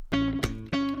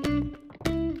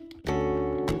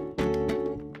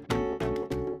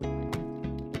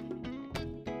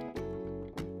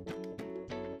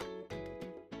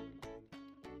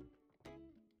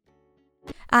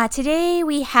Today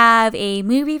we have a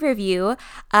movie review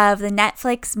of the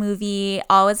Netflix movie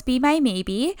Always Be My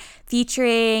Maybe,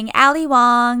 featuring Ali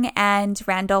Wong and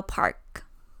Randall Park.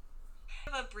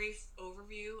 I have a brief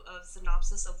overview of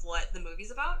synopsis of what the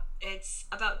movie's about. It's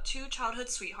about two childhood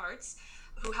sweethearts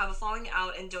who have a falling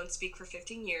out and don't speak for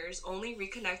 15 years, only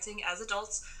reconnecting as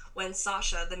adults when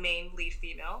Sasha, the main lead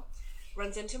female,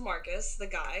 runs into Marcus, the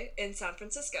guy, in San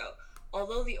Francisco.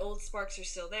 Although the old sparks are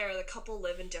still there, the couple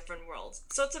live in different worlds.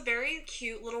 So it's a very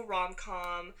cute little rom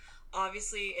com.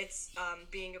 Obviously, it's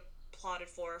being plotted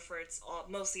for its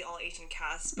mostly all Asian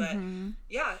cast, but Mm-hmm.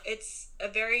 yeah, it's a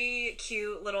very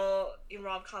cute little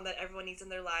rom com that everyone needs in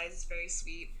their lives. It's very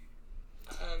sweet.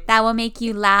 Um, That will make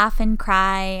you laugh and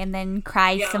cry and then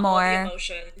cry yeah, some all the more,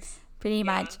 emotions. pretty Yeah,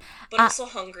 much. but Uh, also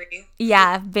hungry.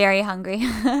 yeah, very hungry.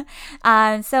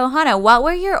 So, Hannah, what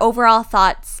were your overall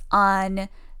thoughts on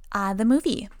the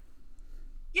movie?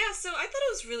 Yeah, so I thought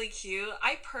it was really cute.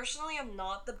 I personally am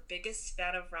not the biggest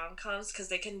fan of rom coms because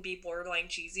they can be borderline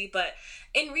cheesy, but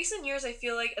in recent years, I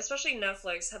feel like, especially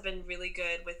Netflix, have been really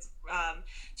good with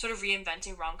sort of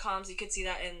reinventing rom coms. You could see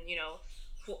that in,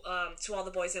 To All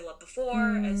the Boys I Loved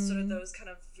Before, as sort of Mm, those kind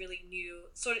of really new,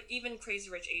 sort of even Crazy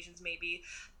Rich Asians, maybe.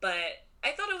 But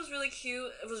I thought it was really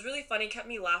cute. It was really funny, kept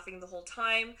me laughing the whole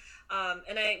time. And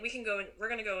we're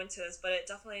gonna go into this, but it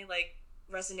definitely like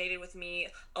resonated with me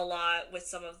a lot with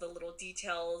some of the little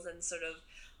details and sort of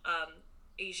um,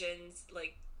 Asians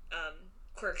like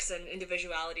quirks and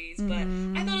individualities. But I thought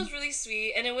it mm-hmm. was really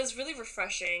sweet and it was really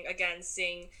refreshing again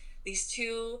seeing these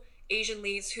two Asian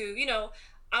leads who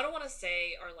I don't want to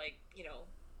say are like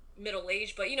middle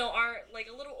aged, but are like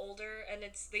a little older, and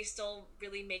it's they still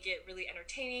really make it really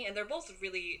entertaining, and they're both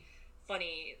really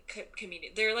funny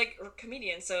comedian. They're like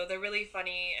comedians, so they're really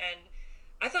funny and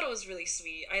I thought it was really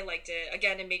sweet. I liked it.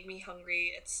 Again, it made me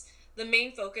hungry. It's the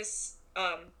main focus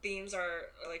themes are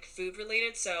like food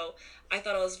related, so I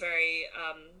thought it was very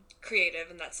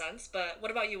creative in that sense. But what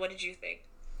about you? What did you think?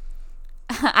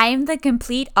 I am the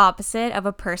complete opposite of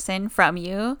a person from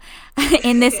you.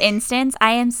 In this instance,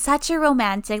 I am such a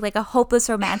romantic, like a hopeless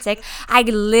romantic. I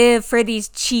live for these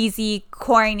cheesy,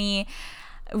 corny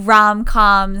rom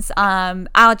coms.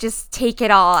 I'll just take it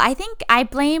all. I think I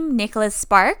blame Nicholas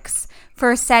Sparks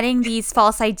for setting these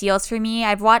false ideals for me.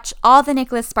 I've watched all the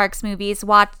Nicholas Sparks movies,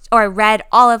 watched or read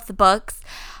all of the books.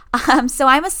 So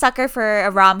I'm a sucker for a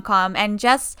rom com, and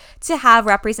just to have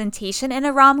representation in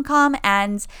a rom com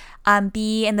and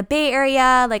be in the Bay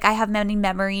Area, like I have many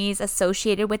memories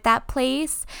associated with that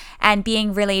place, and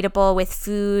being relatable with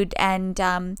food and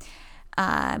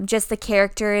just the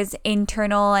characters'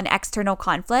 internal and external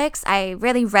conflicts. I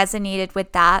really resonated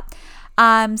with that.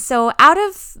 So out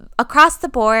of across the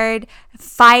board,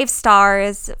 5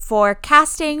 stars for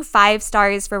casting, 5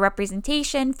 stars for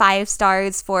representation, 5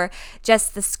 stars for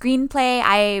just the screenplay.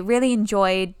 I really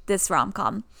enjoyed this rom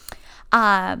com.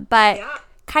 But Yeah.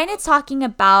 kind of talking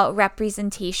about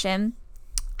representation,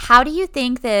 how do you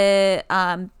think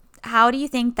how do you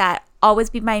think that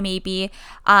Always Be My Maybe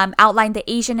outline the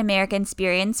Asian American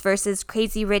experience versus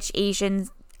Crazy Rich Asians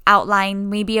outline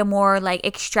maybe a more like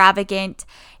extravagant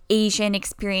Asian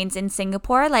experience in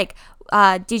Singapore? Like,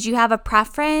 did you have a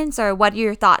preference, or what are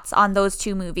your thoughts on those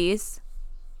two movies?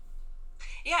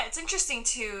 Yeah, it's interesting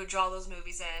to draw those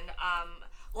movies in.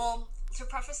 Well, to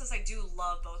preface this, I do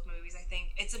love both movies. I think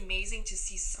it's amazing to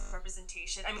see some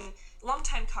representation. I mean, long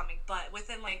time coming, but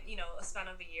within like a span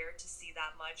of a year to see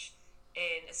that much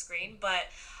in a screen. But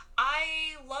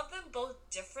I love them both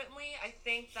differently. I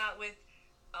think that with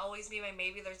Always Be My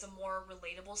Maybe, there's a more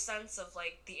relatable sense of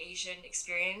like the Asian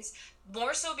experience,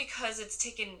 more so because it's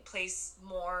taken place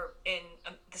more in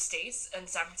the States and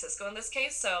San Francisco in this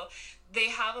case. So they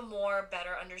have a more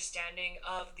better understanding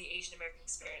of the Asian American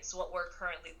experience, what we're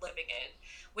currently living in.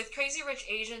 With Crazy Rich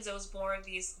Asians, it was more of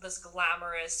this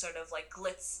glamorous sort of like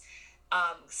glitz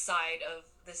side of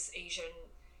this Asian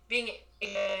being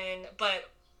in, but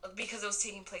because it was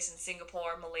taking place in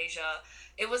Singapore, Malaysia,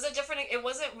 it was a different. It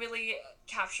wasn't really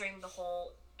capturing the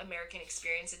whole American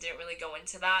experience. It didn't really go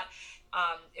into that.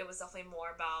 It was definitely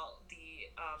more about the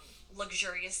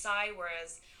luxurious side,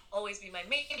 whereas Always Be My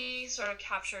Maybe sort of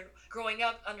captured growing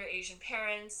up under Asian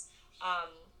parents, um,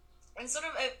 and sort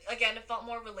of again, it felt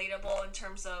more relatable in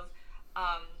terms of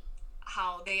um,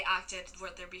 how they acted,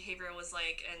 what their behavior was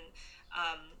like, and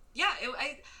yeah,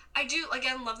 I do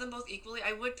again love them both equally.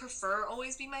 I would prefer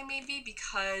Always Be My Maybe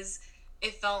because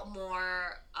it felt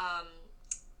more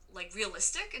like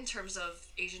realistic in terms of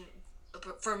Asian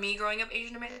for me growing up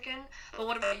Asian American. But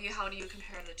what about you? How do you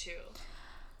compare the two?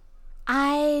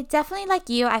 I definitely, like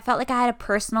you, I felt like I had a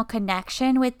personal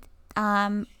connection with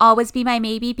Always Be My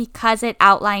Maybe because it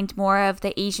outlined more of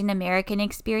the Asian American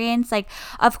experience. Like,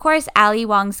 of course, Ali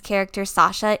Wong's character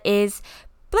Sasha is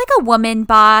like a woman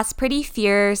boss, pretty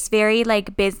fierce, very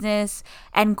like business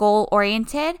and goal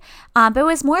oriented. But it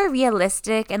was more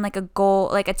realistic and like a goal,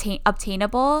 like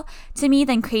obtainable to me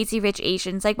than Crazy Rich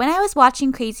Asians. Like when I was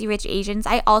watching Crazy Rich Asians,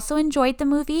 I also enjoyed the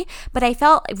movie, but I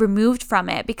felt removed from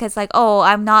it because like, oh,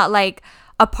 I'm not like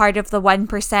a part of the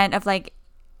 1% of like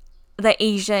the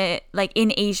Asia, like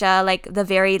in Asia, like the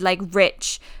very like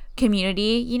rich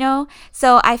community, you know?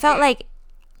 So I felt like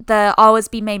the Always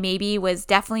Be My Maybe was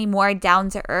definitely more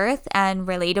down to earth and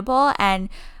relatable. And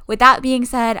with that being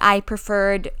said, I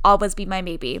preferred Always Be My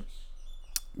Maybe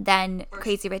than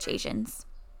Crazy Rich Asians.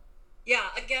 Yeah,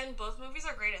 again, both movies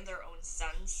are great in their own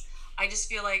sense. I just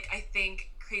feel like I think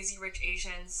Crazy Rich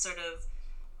Asians sort of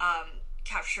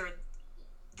captured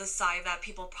the side that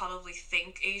people probably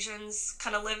think Asians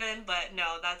kind of live in, but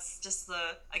no, that's just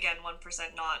the, again,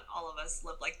 1%. Not all of us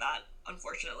live like that,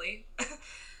 unfortunately.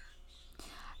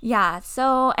 Yeah,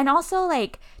 so and also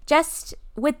like just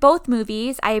with both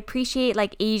movies, I appreciate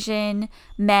like Asian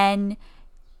men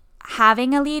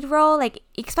having a lead role, like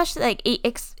especially like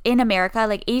in America,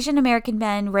 like Asian American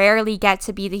men rarely get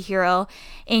to be the hero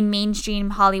in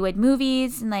mainstream Hollywood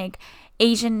movies, and like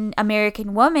Asian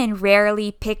American women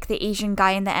rarely pick the Asian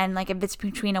guy in the end. Like if it's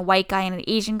between a white guy and an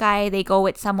Asian guy, they go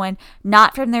with someone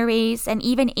not from their race. And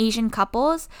even Asian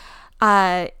couples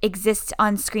exist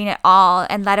on screen at all,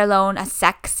 and let alone a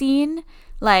sex scene,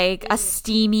 like a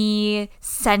steamy,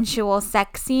 sensual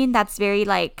sex scene. That's very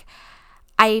like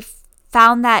I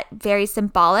found that very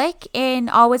symbolic in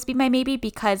Always Be My Maybe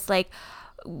because like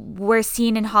we're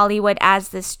seen in Hollywood as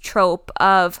this trope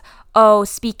of oh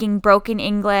speaking broken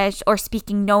English or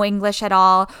speaking no English at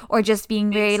all or just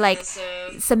being very like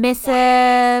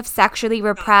submissive, sexually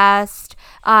repressed.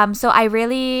 So I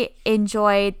really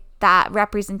enjoyed that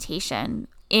representation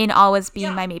in Always Be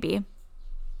Yeah, My Maybe.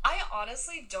 I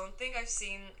honestly don't think I've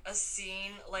seen a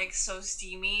scene like so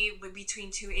steamy between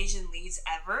two Asian leads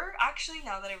ever. Actually,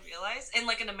 now that I realize, in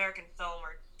like an American film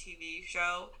or TV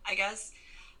show, I guess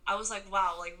I was like,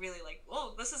 wow, like really, like,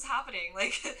 whoa, this is happening.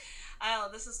 Like, I don't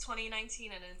know, this is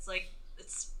 2019, and it's like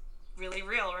it's really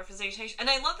real representation, and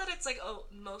I love that it's like oh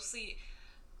mostly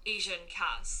Asian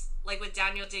cast. Like with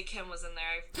Daniel Day Kim was in there.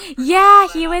 I forgot, Yeah,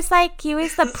 but he was the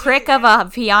it's really prick of good. a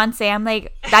fiance. I'm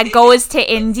like that goes to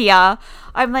India.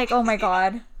 I'm like, oh my Yeah,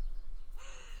 god.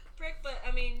 prick, but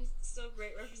I mean, still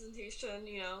great representation,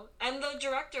 you know. And the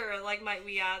director, like, might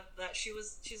we add that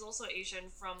she's also Asian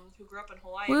from who grew up in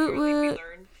Hawaii. Woot Apparently, we woot.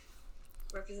 learned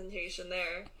representation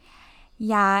there.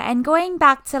 Yeah, and going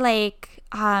back to like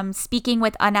speaking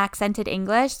with unaccented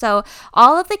English. So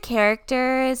all of the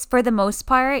characters for the most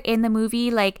part in the movie,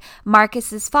 like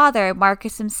Marcus's father,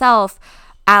 Marcus himself,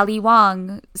 Ali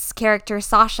Wong's character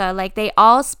Sasha, like they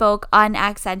all spoke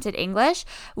unaccented English,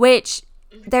 which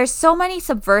there's so many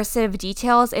subversive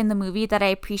details in the movie that I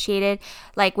appreciated,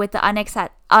 like with the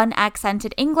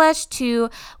unaccented English to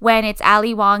when it's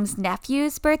Ali Wong's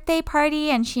nephew's birthday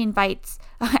party and she invites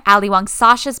Ali Wong,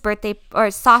 Sasha's birthday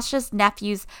or Sasha's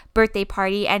nephew's birthday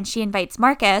party, and she invites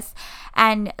Marcus.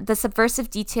 And the subversive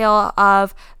detail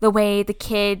of the way the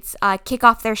kids kick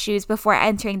off their shoes before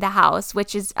entering the house,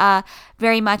 which is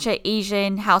very much an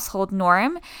Asian household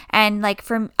norm. And like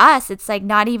for us, it's like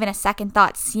not even a second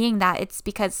thought seeing that. It's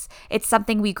because it's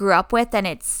something we grew up with, and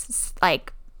it's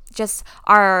like just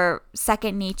our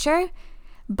second nature.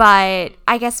 But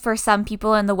I guess for some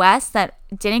people in the West that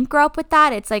didn't grow up with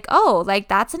that, it's like, oh, like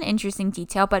that's an interesting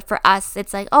detail. But for us,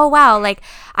 it's like, oh, wow, like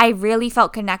I really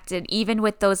felt connected even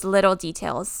with those little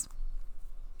details.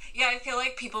 Yeah, I feel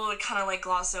like people would kind of like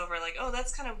gloss over, like, oh,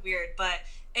 that's kind of weird, but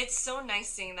it's so nice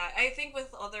seeing that. I think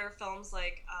with other films,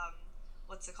 like,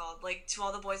 what's it called? Like, To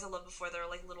All the Boys I Loved Before, there were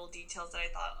like little details that I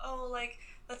thought, oh, like,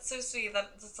 that's so sweet.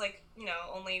 That's like, you know,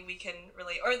 only we can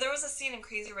relate. Or there was a scene in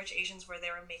Crazy Rich Asians where they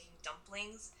were making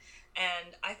dumplings,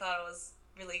 and I thought it was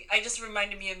really, I just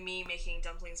reminded me of me making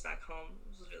dumplings back home.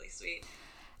 It was really sweet.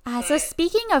 So But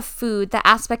speaking of food, the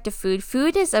aspect of food,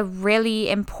 food is a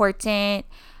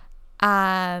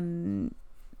um,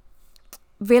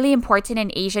 really important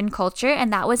in Asian culture,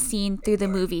 and that was seen through the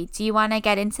movie. Do you want to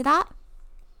get into that?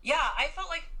 yeah, I felt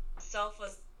like Self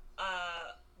was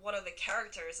one of the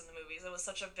characters in the movies. It was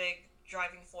such a big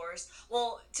driving force.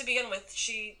 Well, to begin with,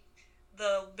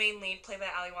 the main lead, played by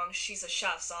Ali Wong, she's a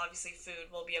chef, so obviously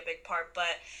food will be a big part.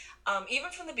 But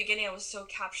even from the beginning, I was so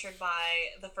captured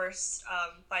by the first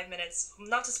 5 minutes.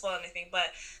 Not to spoil anything, but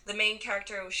the main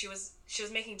character, she was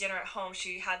making dinner at home.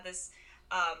 She had this.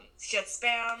 She had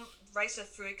spam, rice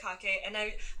with furikake, and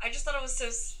I just thought it was so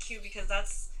cute because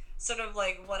that's sort of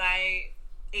like what I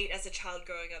ate as a child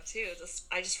growing up too.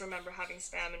 I just remember having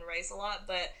spam and rice a lot,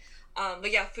 but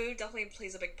yeah, food definitely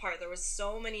plays a big part. There was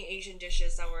so many Asian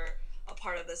dishes that were a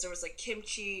part of this. There was like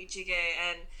kimchi jjigae,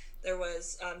 and there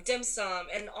was dim sum,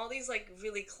 and all these like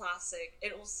really classic.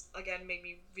 It was again made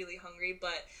me really hungry,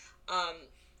 but um,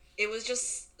 it was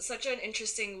just such an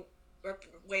interesting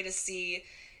way to see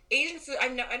Asian food. I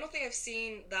don't think I've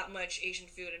seen that much Asian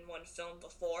food in one film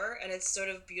before, and it's sort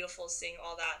of beautiful seeing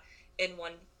all that in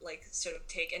one like sort of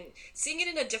take and seeing it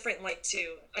in a different light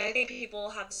too. I think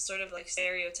people have this sort of like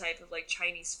stereotype of like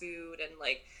Chinese food and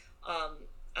like um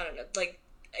I don't know, like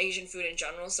Asian food in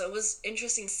general. So it was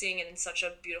interesting seeing it in such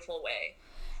a beautiful way.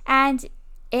 And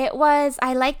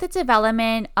I like the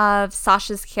development of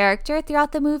Sasha's character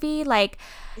throughout the movie. Like,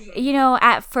 Mhm. you know,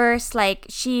 at first, like,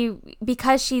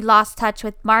 because she lost touch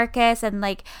with Marcus, and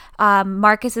like,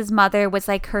 Marcus's mother was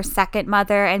like her second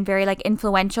mother and very like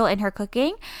influential in her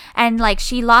cooking. And like,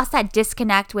 she lost that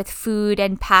disconnect with food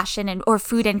and passion or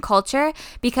food and culture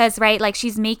because, right, like,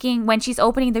 when she's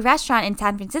opening the restaurant in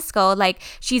San Francisco, like,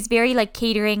 she's very like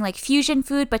catering like fusion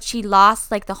food, but she lost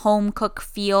like the home cook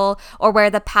feel or where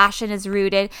the passion is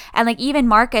rooted. And like, even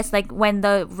Marcus, like, when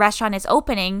the restaurant is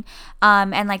opening,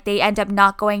 and like they end up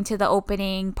not going to the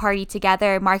opening party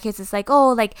together, Marcus is like, oh,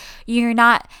 like,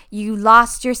 you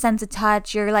lost your sense of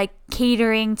touch, you're like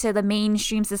catering to the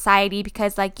mainstream society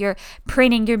because like you're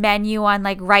printing your menu on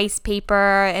like rice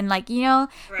paper and like, Right.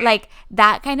 like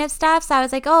that kind of stuff. So I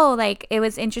was like, oh, like, it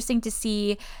was interesting to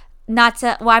see, I'm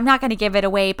not going to give it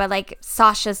away, but like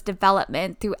Sasha's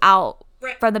development throughout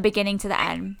Right. from the beginning to the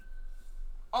end.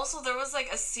 Also, there was like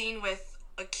a scene with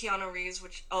Keanu Reeves,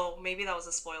 which maybe that was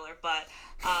a spoiler, but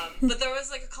there was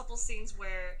like a couple scenes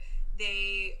where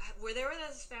they were at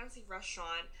this fancy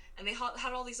restaurant and they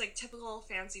had all these like typical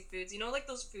fancy foods. You know, like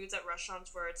those foods at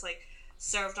restaurants where it's like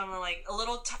served on like a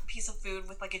little piece of food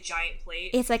with like a giant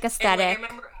plate. It's like And like I aesthetic.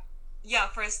 remember, yeah,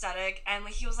 for aesthetic, and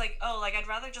like he was like, oh, like I'd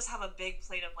rather just have a big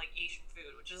plate of like Asian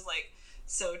food, which is like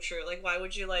so true. Like, why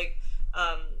would you like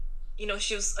um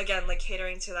she was again like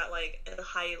catering to that like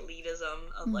high elitism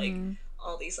of like Hmm.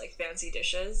 all these like fancy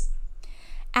dishes.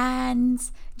 And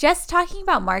just talking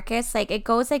about Marcus, like, it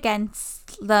goes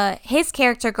against his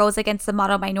character goes against the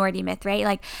model minority myth, right?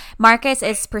 Like, Marcus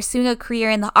Right. is pursuing a career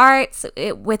in the arts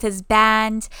with his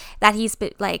band that he's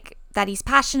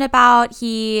passionate about.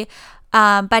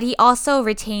 But he also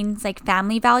retains like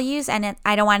family values, and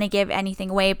I don't want to give anything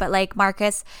away, but like,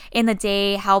 Marcus in the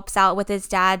day helps out with his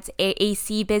dad's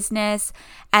AC business,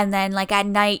 and then like at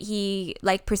night he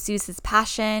like pursues his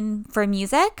passion for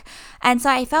music. And so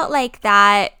I felt like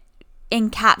that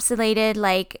encapsulated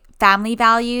like family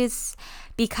values,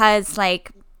 because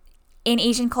like in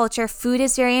Asian culture, food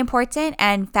is very important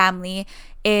and family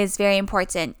is very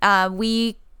important.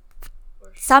 We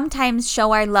sometimes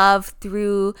show our love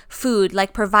through food,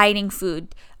 like providing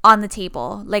food on the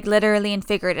table, like literally and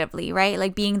figuratively, right?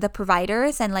 Like being the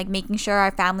providers and like making sure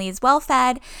our family is well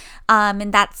fed.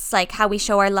 And that's like how we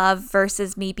show our love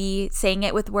versus maybe saying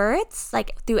it with words,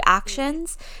 like through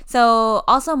actions. So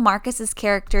also Marcus's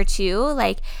character too,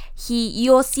 like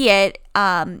you'll see it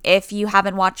if you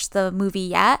haven't watched the movie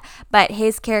yet, but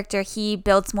his character, he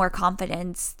builds more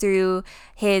confidence through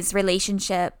his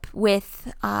relationship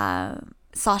with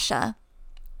Sasha.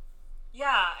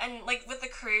 Yeah, and like with the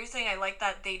career thing, I like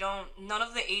that none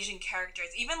of the Asian characters,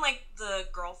 even like the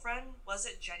girlfriend, was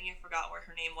it Jenny? I forgot what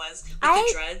her name was, with the I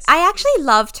dreads. I actually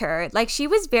loved her. Like, she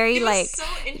was very It was like, so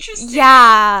interesting.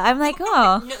 yeah. I'm like,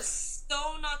 oh, No,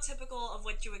 so not typical of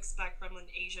what you expect from an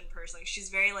Asian person. Like, she's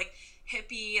very like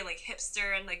hippie and like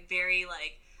hipster and like very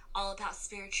like all about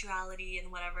spirituality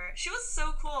and whatever. She was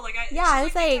so cool. yeah. I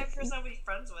she's was like the type like, of person I would be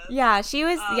friends with. Um,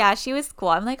 yeah, she was cool.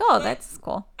 I'm like, oh, but that's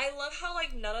cool. I love how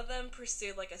like none of them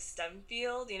pursued like a STEM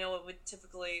field. You know, it would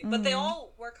typically, but they Mm.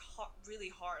 all work really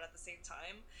hard at the same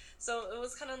time. So it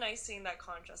was kind of nice seeing that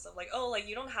contrast of like, oh, like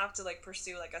you don't have to like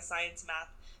pursue like a science math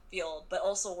field, but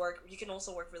also work. You can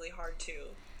also work really hard too.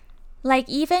 Like,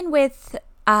 even with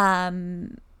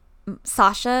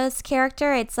Sasha's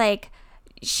character, it's like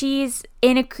she's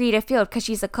in a creative field because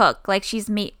she's a cook. Like,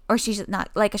 or she's not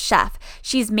like a chef.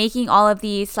 She's making all of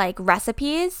these like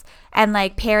recipes and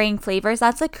like pairing flavors.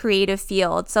 That's a creative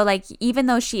field. So like, even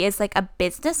though she is like a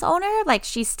business owner, like,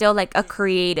 she's still like a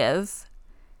creative.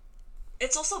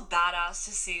 It's also badass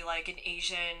to see like an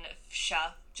Asian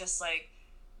chef just like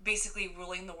basically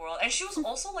ruling the world. And she was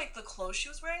also like the clothes she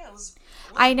was wearing. It was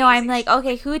I know. I'm amazing. like,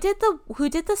 okay, who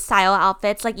did the style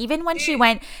outfits? Like, even when she She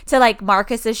went to like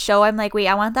Marcus's show, I'm like, wait,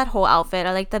 I want that whole outfit.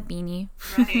 I like the beanie.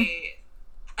 right.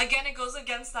 Again, it goes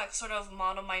against that sort of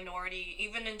mono minority,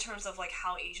 even in terms of like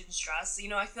how Asians dress. You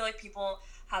know, I feel like people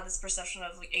have this perception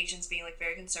of like Asians being like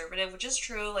very conservative, which is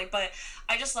true. Like, but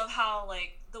I just love how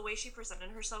like the way she presented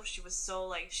herself. She was so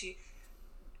like she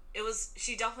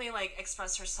definitely like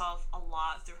expressed herself a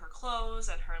lot through her clothes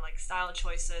and her like style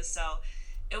choices. So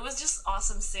it was just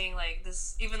awesome seeing like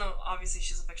this, even though obviously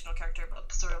she's a fictional character,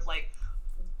 but sort of like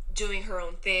doing her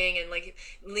own thing and like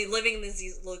living in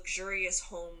these luxurious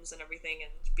homes and everything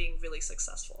and being really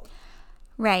successful.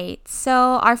 Right. So,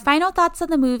 our final thoughts on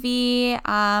the movie,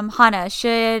 Hana,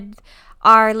 should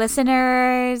our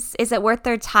listeners, is it worth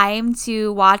their time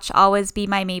to watch Always Be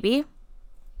My Maybe?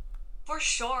 For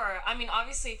sure. I mean,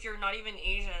 obviously, if you're not even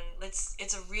Asian, it's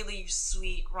a really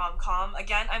sweet rom com.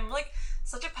 Again, I'm like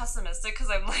such a pessimistic because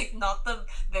I'm like not the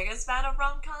biggest fan of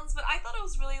rom coms, but I thought it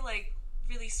was really like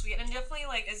really sweet and definitely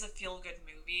like is a feel good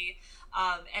movie.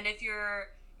 And if you're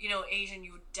Asian,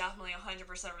 you would definitely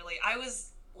 100% relate. I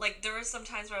was like there were some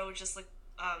times where I would just like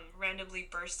randomly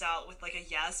burst out with like a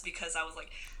yes because I was like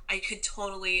I could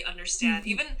totally understand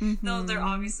even though they're Mm-hmm.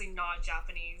 obviously not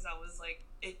Japanese. I was like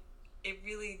it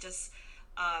really just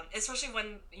especially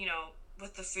when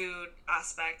with the food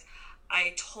aspect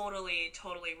I totally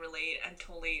relate and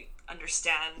totally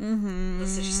understand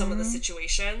some of the Mm-hmm.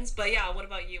 situations. But yeah, what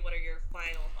about you? What are your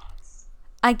final thoughts?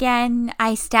 Again,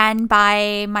 I stand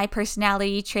by my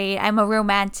personality trait. I'm a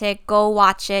romantic. Go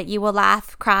watch it. You will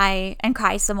laugh, cry, and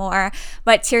cry some more.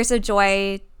 But tears of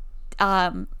joy,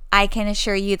 I can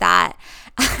assure you that.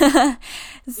 Yeah,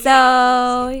 no,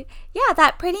 So, yeah,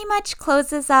 that pretty much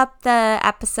closes up the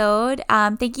episode.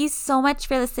 Thank you so much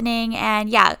for listening. And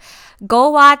yeah, go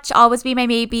watch Always Be My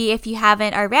Maybe if you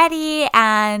haven't already.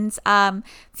 And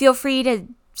feel free to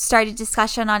start a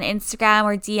discussion on Instagram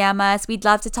or DM us. We'd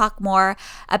love to talk more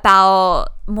about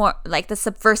more like the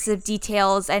subversive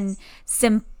details and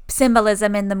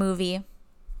symbolism in the movie.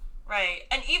 right.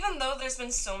 And even though there's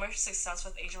been so much success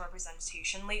with Asian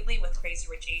representation lately with Crazy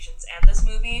Rich Asians and this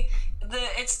movie,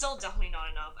 it's still definitely not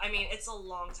enough. I mean, it's a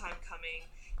long time coming.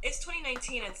 It's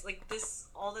 2019. It's like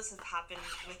all this has happened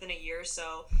within a year,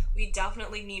 so we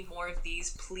definitely need more of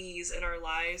these, please, in our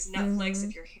lives. Netflix, Mm-hmm.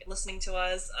 if you're listening to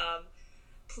us,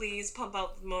 please pump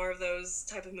out more of those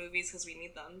type of movies because we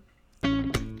need them.